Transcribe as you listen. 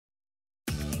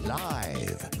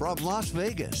Live from Las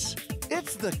Vegas,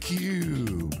 it's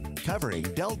theCUBE, covering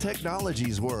Dell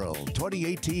Technologies World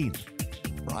 2018.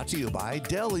 Brought to you by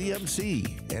Dell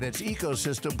EMC and its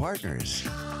ecosystem partners.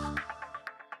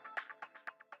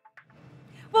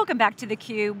 Welcome back to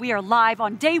theCUBE. We are live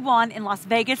on day one in Las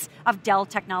Vegas of Dell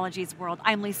Technologies World.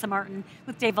 I'm Lisa Martin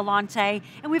with Dave Vellante,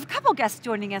 and we have a couple guests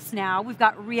joining us now. We've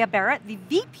got Ruya Barrett, the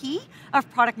VP of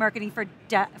Product Marketing for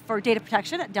Data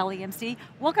Protection at Dell EMC.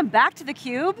 Welcome back to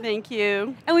theCUBE. Thank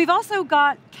you. And we've also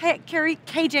got Kerry,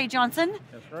 KJ Johnson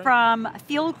right. from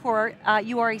FieldCore.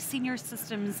 You are a Senior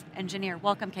Systems Engineer.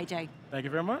 Welcome, KJ. Thank you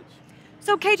very much.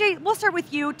 So KJ, we'll start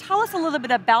with you. Tell us a little bit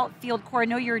about FieldCore. I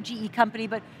know you're a GE company,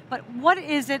 but what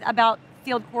is it about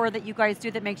FieldCore that you guys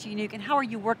do that makes you unique, and how are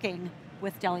you working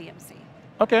with Dell EMC?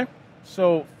 Okay,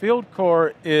 so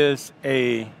FieldCore is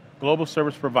a global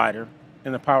service provider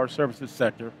in the power services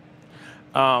sector.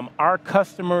 Our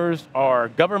customers are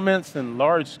governments and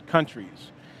large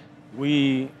countries.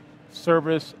 We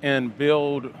service and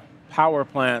build power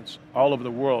plants all over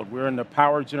the world. We're in the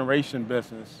power generation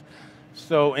business.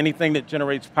 So anything that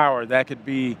generates power, that could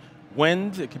be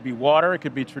wind, it could be water, it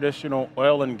could be traditional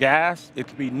oil and gas, it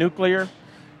could be nuclear.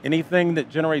 Anything that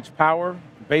generates power,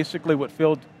 basically what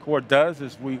FieldCore does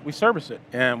is we service it,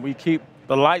 and we keep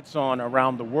the lights on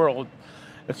around the world,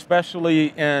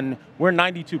 especially we're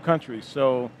 92 countries,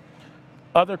 so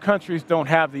other countries don't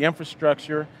have the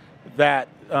infrastructure that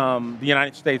the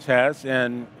United States has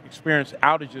and experience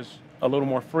outages a little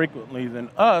more frequently than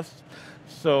us.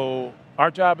 So our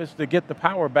job is to get the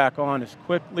power back on as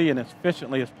quickly and as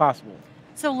efficiently as possible.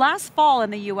 So last fall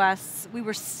in the US, we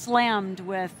were slammed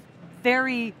with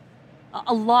a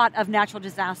lot of natural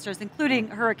disasters, including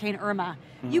Hurricane Irma.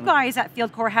 Mm-hmm. You guys at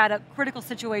FieldCore had a critical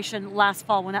situation last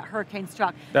fall when that hurricane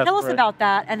struck. Tell us about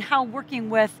that and how, working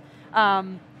with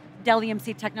Dell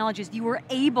EMC Technologies, you were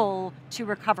able to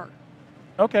recover.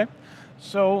 Okay,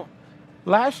 so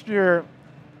last year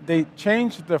they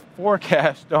changed the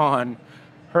forecast on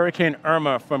Hurricane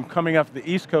Irma from coming up the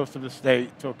east coast of the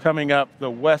state to coming up the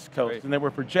west coast. Right. And they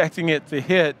were projecting it to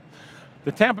hit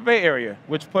the Tampa Bay area,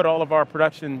 which put all of our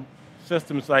production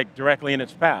systems directly in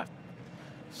its path.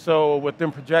 So with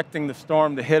them projecting the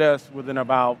storm to hit us within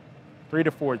about 3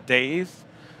 to 4 days,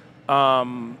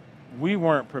 we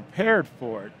weren't prepared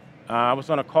for it. I was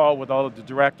on a call with all of the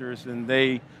directors, and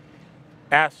they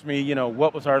asked me,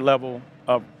 what was our level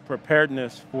of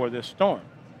preparedness for this storm?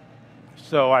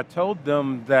 So I told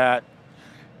them that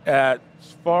as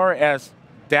far as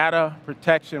data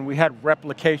protection, we had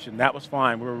replication. That was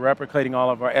fine. We were replicating all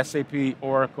of our SAP,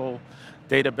 Oracle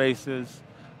databases,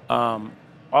 all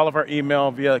of our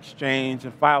email via Exchange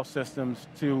and file systems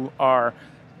to our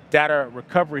data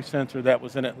recovery center that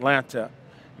was in Atlanta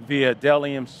via Dell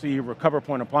EMC recovery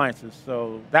point appliances.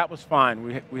 So that was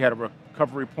fine. We had a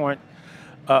recovery point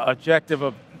objective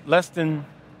of less than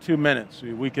 2 minutes.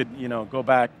 We could go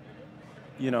back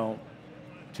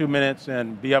 2 minutes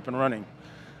and be up and running.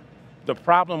 The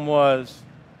problem was,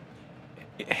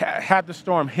 had the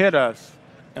storm hit us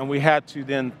and we had to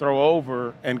then throw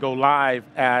over and go live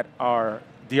at our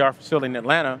DR facility in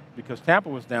Atlanta because Tampa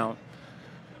was down,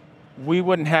 we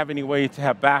wouldn't have any way to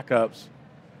have backups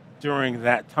during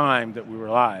that time that we were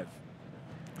live.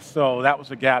 So that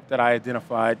was a gap that I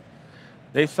identified.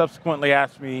 They subsequently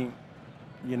asked me,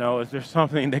 is there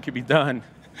something that could be done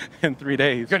in 3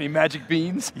 days? Got any magic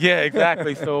beans? Yeah,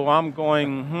 exactly. So I'm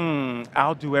going,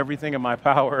 I'll do everything in my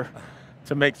power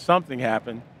to make something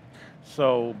happen.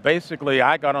 So basically,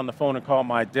 I got on the phone and called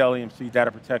my Dell EMC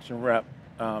data protection rep,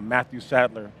 Matthew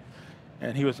Sadler,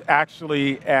 and he was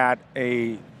actually at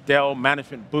a Dell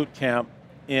management boot camp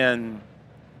in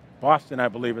Boston, I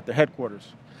believe, at the headquarters.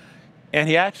 And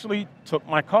he actually took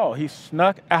my call. He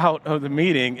snuck out of the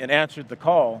meeting and answered the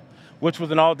call, which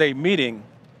was an all-day meeting,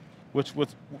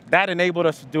 that enabled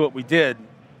us to do what we did.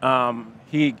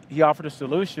 He offered a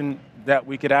solution that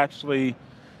we could actually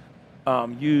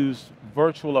use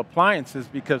virtual appliances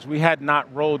because we had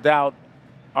not rolled out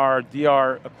our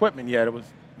DR equipment yet. It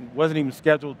wasn't even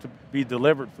scheduled to be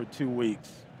delivered for 2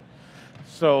 weeks.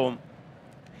 So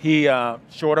he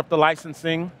shored up the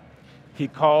licensing. He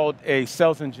called a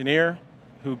sales engineer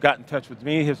who got in touch with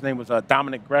me. His name was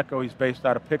Dominic Greco. He's based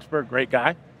out of Pittsburgh, great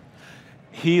guy.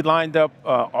 He lined up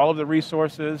all of the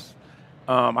resources.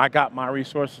 I got my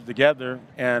resources together,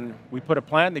 and we put a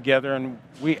plan together, and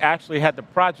we actually had the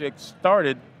project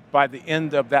started by the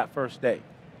end of that first day.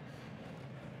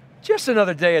 Just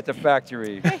another day at the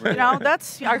factory.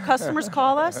 That's our customers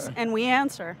call us, and we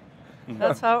answer.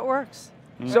 That's how it works.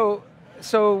 So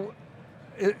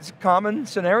it's a common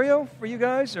scenario for you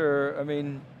guys, or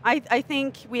I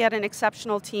think we had an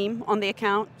exceptional team on the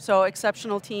account, so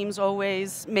exceptional teams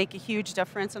always make a huge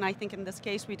difference, and I think in this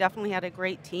case we definitely had a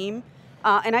great team.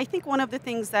 And I think one of the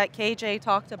things that KJ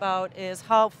talked about is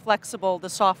how flexible the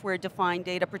software-defined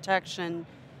data protection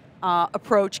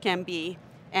approach can be.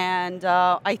 And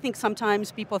I think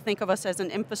sometimes people think of us as an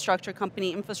infrastructure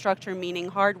company, infrastructure meaning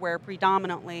hardware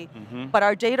predominantly, but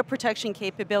our data protection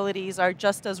capabilities are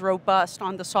just as robust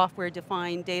on the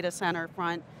software-defined data center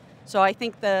front. So I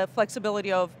think the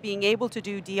flexibility of being able to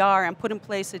do DR and put in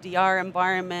place a DR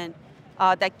environment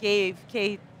that gave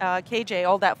KJ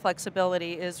all that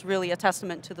flexibility is really a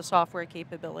testament to the software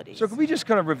capabilities. So can we just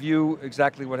kind of review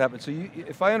exactly what happened? So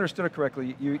if I understood it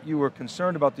correctly, you were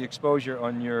concerned about the exposure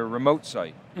on your remote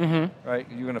site, right?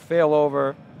 You're going to fail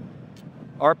over,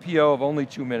 RPO of only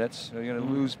 2 minutes, so you're going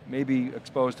to lose, maybe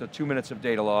exposed to 2 minutes of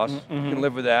data loss. You can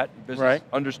live with that, your business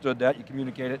understood that, you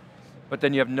communicate it, but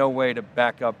then you have no way to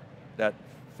back up that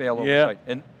failover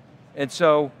site. And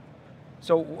so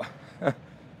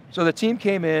the team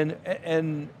came in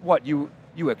and what, you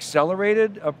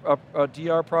accelerated a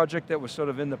DR project that was sort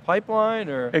of in the pipeline,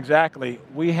 or? Exactly.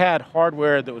 We had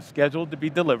hardware that was scheduled to be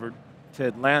delivered to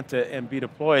Atlanta and be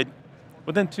deployed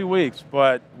within 2 weeks,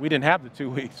 but we didn't have the 2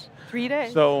 weeks. 3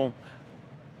 days. So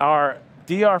our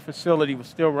DR facility was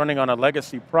still running on a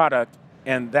legacy product,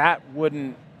 and that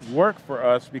wouldn't work for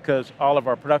us because all of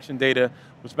our production data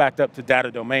was backed up to data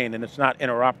domain, and it's not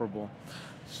interoperable.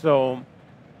 So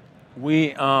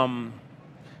we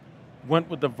went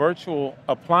with the virtual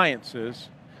appliances,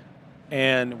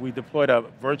 and we deployed a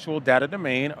virtual data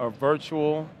domain, a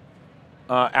virtual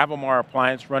Avamar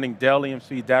appliance running Dell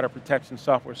EMC data protection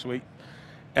software suite,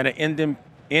 and an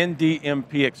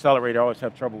NDMP accelerator. I always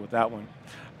have trouble with that one,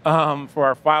 for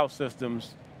our file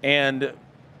systems. And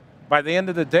by the end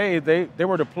of the day, they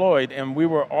were deployed, and we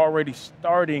were already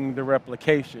starting the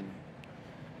replication.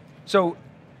 So,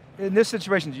 in this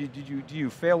situation, do you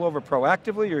fail over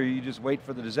proactively, or you just wait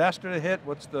for the disaster to hit?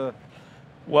 What's the?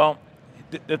 Well,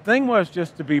 the thing was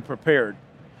just to be prepared.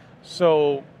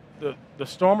 So the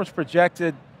storm was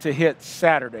projected to hit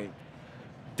Saturday.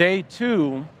 Day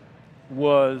 2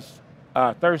 was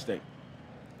Thursday,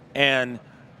 and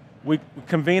we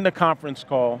convened a conference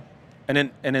call,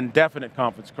 an indefinite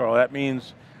conference call. That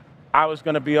means I was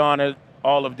going to be on it.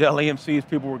 All of Dell EMC's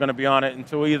people were going to be on it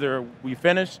until either we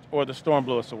finished or the storm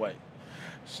blew us away.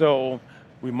 So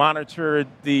we monitored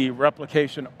the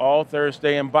replication all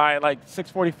Thursday, and by like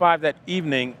 6:45 that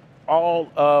evening,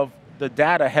 all of the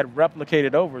data had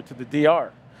replicated over to the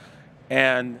DR.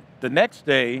 And the next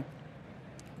day,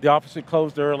 the office had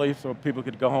closed early so people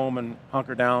could go home and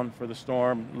hunker down for the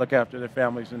storm, look after their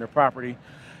families and their property.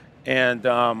 And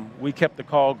we kept the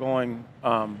call going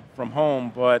from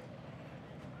home, but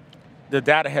the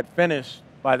data had finished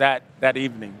by that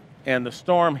evening, and the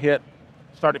storm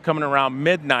started coming around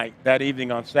midnight that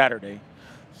evening on Saturday.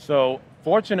 So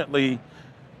fortunately,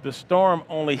 the storm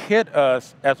only hit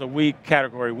us as a weak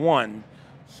Category 1,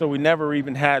 so we never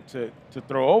even had to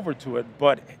throw over to it,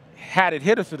 but had it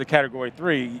hit us at a Category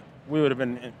 3, we would have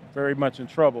been very much in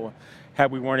trouble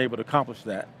had we weren't able to accomplish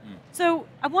that. So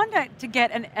I wanted to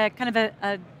get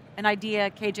an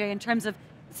idea, KJ, in terms of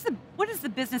what is the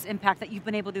business impact that you've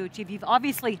been able to achieve? You've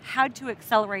obviously had to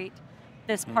accelerate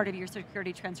this part of your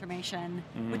security transformation,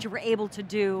 which you were able to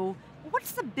do.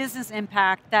 What's the business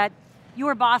impact that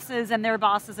your bosses and their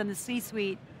bosses and the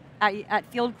C-suite at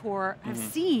FieldCore have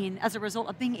seen as a result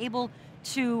of being able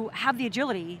to have the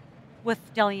agility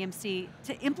with Dell EMC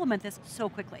to implement this so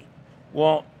quickly?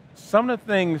 Well, some of the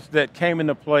things that came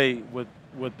into play with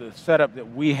the setup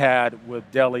that we had with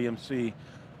Dell EMC,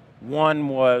 one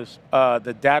was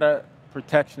the data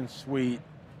protection suite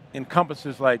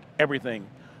encompasses like everything.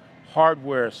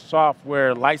 Hardware,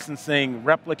 software, licensing,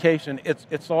 replication,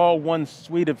 it's all one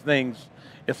suite of things.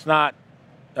 It's not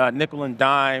nickel and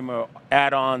dime or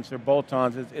add-ons or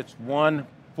bolt-ons, it's one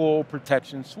full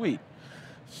protection suite.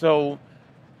 So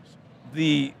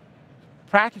the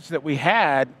package that we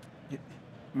had,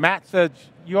 Matt said,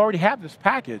 you already have this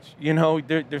package. You know,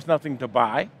 there's nothing to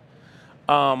buy.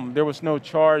 There was no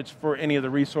charge for any of the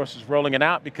resources rolling it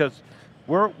out because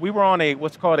we were on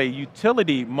what's called a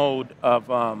utility mode of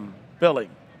billing.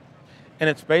 And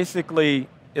it's basically,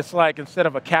 it's like instead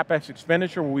of a CapEx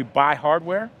expenditure where we buy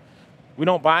hardware, we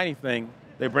don't buy anything.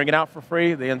 They bring it out for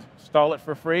free, they install it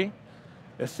for free.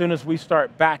 As soon as we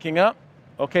start backing up,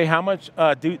 okay, how much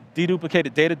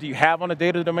deduplicated data do you have on a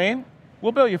data domain?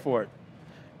 We'll bill you for it.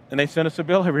 And they send us a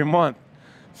bill every month.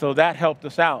 So that helped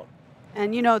us out.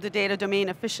 And you know the data domain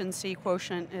efficiency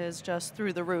quotient is just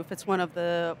through the roof. It's one of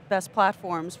the best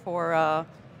platforms for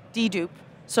dedupe.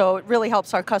 So it really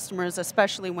helps our customers,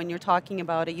 especially when you're talking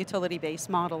about a utility-based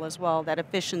model as well, that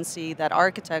efficiency, that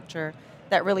architecture,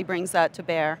 that really brings that to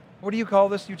bear. What do you call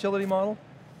this utility model?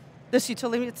 This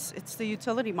utility, it's the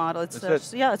utility model.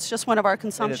 Yeah, it's just one of our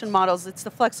consumption models. It's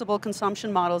the flexible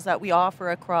consumption models that we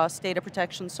offer across data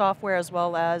protection software as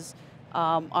well as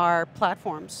our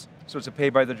platforms. So it's a pay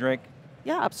by the drink?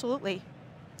 Yeah, absolutely.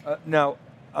 Now,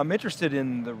 I'm interested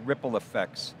in the ripple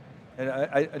effects. And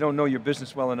I don't know your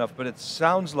business well enough, but it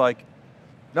sounds like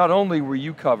not only were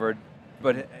you covered,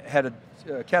 but had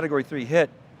a Category 3 hit,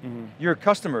 your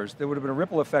customers, there would have been a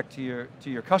ripple effect to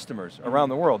your customers around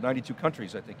the world, 92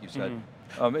 countries, I think you said.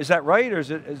 Is that right, or is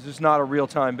this not a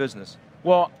real-time business?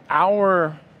 Well,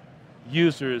 our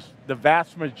users, the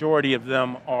vast majority of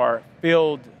them are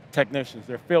field technicians.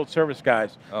 They're field service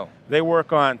guys. Oh. They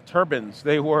work on turbines.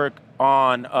 They work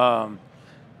on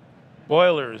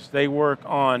boilers. They work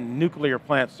on nuclear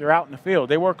plants. They're out in the field.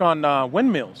 They work on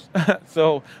windmills.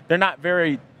 So they're not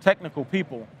very technical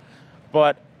people,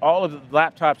 but all of the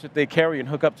laptops that they carry and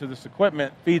hook up to this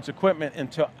equipment feeds equipment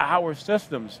into our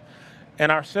systems,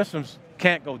 and our systems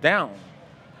can't go down.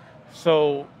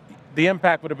 So the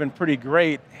impact would have been pretty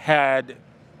great had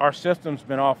our systems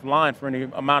been offline for any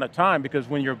amount of time, because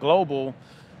when you're global,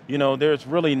 you know, there's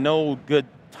really no good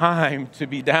time to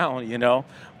be down, you know.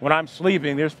 When I'm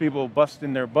sleeping, there's people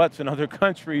busting their butts in other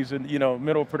countries in, you know,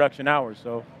 middle of production hours,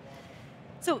 so.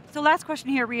 So last question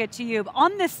here, Ruya, to you.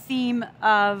 On this theme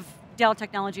of Dell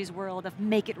Technologies world of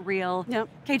make it real. Yep.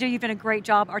 KJ, you've done a great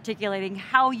job articulating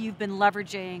how you've been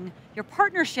leveraging your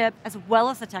partnership as well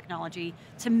as the technology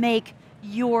to make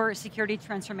your security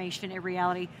transformation a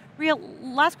reality. Ruya,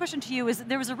 last question to you is,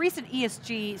 there was a recent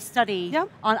ESG study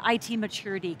on IT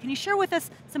maturity. Can you share with us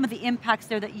some of the impacts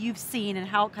there that you've seen and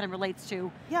how it kind of relates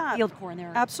to FieldCore in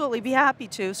there? Absolutely, be happy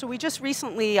to. So we just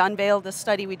recently unveiled a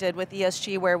study we did with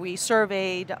ESG where we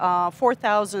surveyed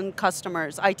 4,000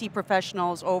 customers, IT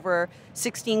professionals over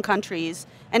 16 countries,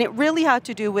 and it really had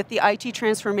to do with the IT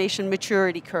transformation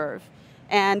maturity curve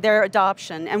and their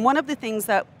adoption. And one of the things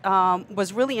that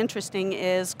was really interesting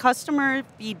is customer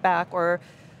feedback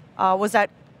was that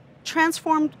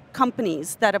transformed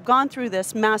companies that have gone through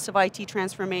this massive IT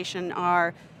transformation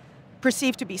are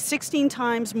perceived to be 16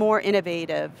 times more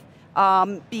innovative,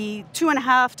 be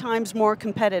 2.5 times more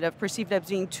competitive, perceived as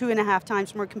being 2.5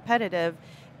 times more competitive,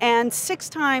 and 6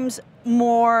 times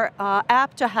more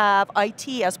apt to have IT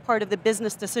as part of the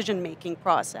business decision-making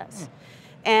process.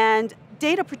 And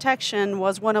data protection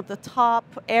was one of the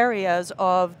top areas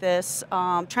of this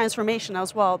transformation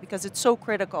as well, because it's so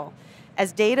critical.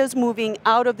 As data is moving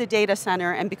out of the data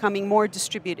center and becoming more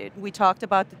distributed, we talked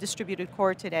about the distributed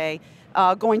core today,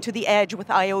 going to the edge with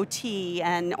IoT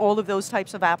and all of those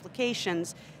types of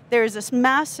applications, there's this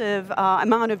massive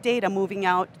amount of data moving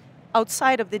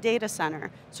outside of the data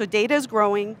center. So data is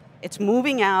growing, it's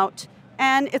moving out,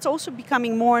 and it's also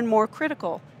becoming more and more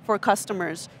critical for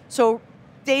customers. So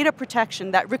data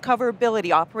protection, that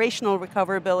recoverability, operational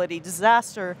recoverability,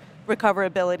 disaster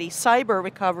recoverability, cyber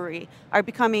recovery are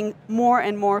becoming more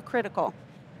and more critical.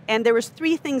 And there was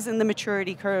 3 things in the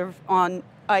maturity curve on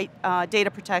data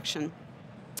protection.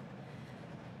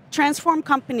 Transformed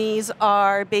companies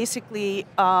are basically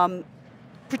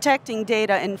protecting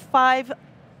data in 5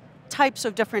 types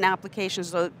of different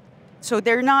applications. So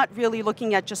they're not really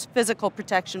looking at just physical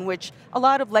protection, which a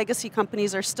lot of legacy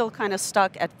companies are still kind of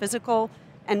stuck at physical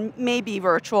and maybe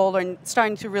virtual, and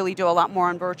starting to really do a lot more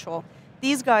on virtual.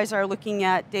 These guys are looking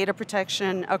at data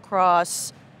protection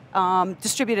across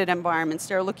distributed environments.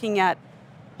 They're looking at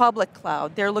public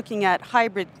cloud. They're looking at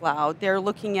hybrid cloud. They're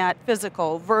looking at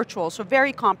physical, virtual, so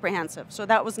very comprehensive. So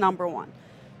that was number 1.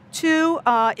 2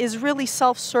 is really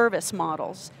self-service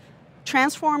models.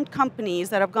 Transformed companies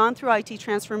that have gone through IT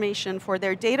transformation for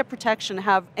their data protection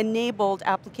have enabled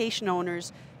application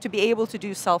owners to be able to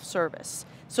do self-service.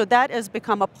 So that has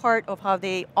become a part of how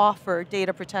they offer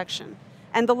data protection.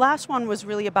 And the last one was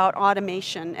really about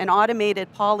automation and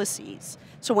automated policies.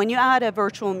 So when you add a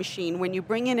virtual machine, when you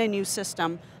bring in a new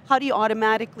system, how do you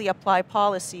automatically apply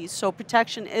policies so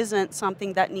protection isn't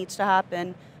something that needs to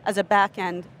happen as a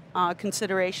back-end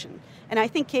consideration? And I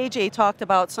think KJ talked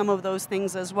about some of those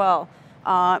things as well.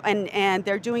 And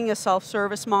they're doing a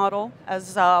self-service model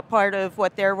as part of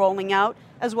what they're rolling out,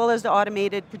 as well as the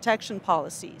automated protection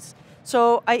policies.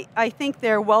 So I think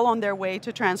they're well on their way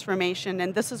to transformation,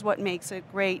 and this is what makes it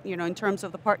great, you know, in terms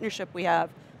of the partnership we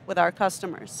have with our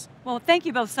customers. Well, thank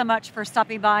you both so much for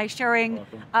stopping by, sharing,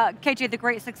 KJ, the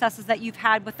great successes that you've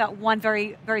had with that one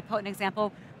very, very potent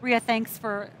example. Ruya, thanks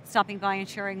for stopping by and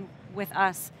sharing with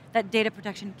us that data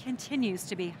protection continues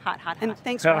to be hot, hot, hot. And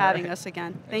thanks for having us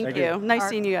again. Thank you. Nice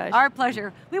seeing you guys. Our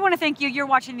pleasure. We want to thank you. You're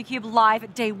watching theCUBE live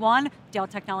at day one, Dell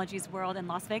Technologies World in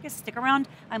Las Vegas. Stick around.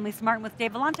 I'm Lisa Martin with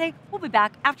Dave Vellante. We'll be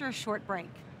back after a short break.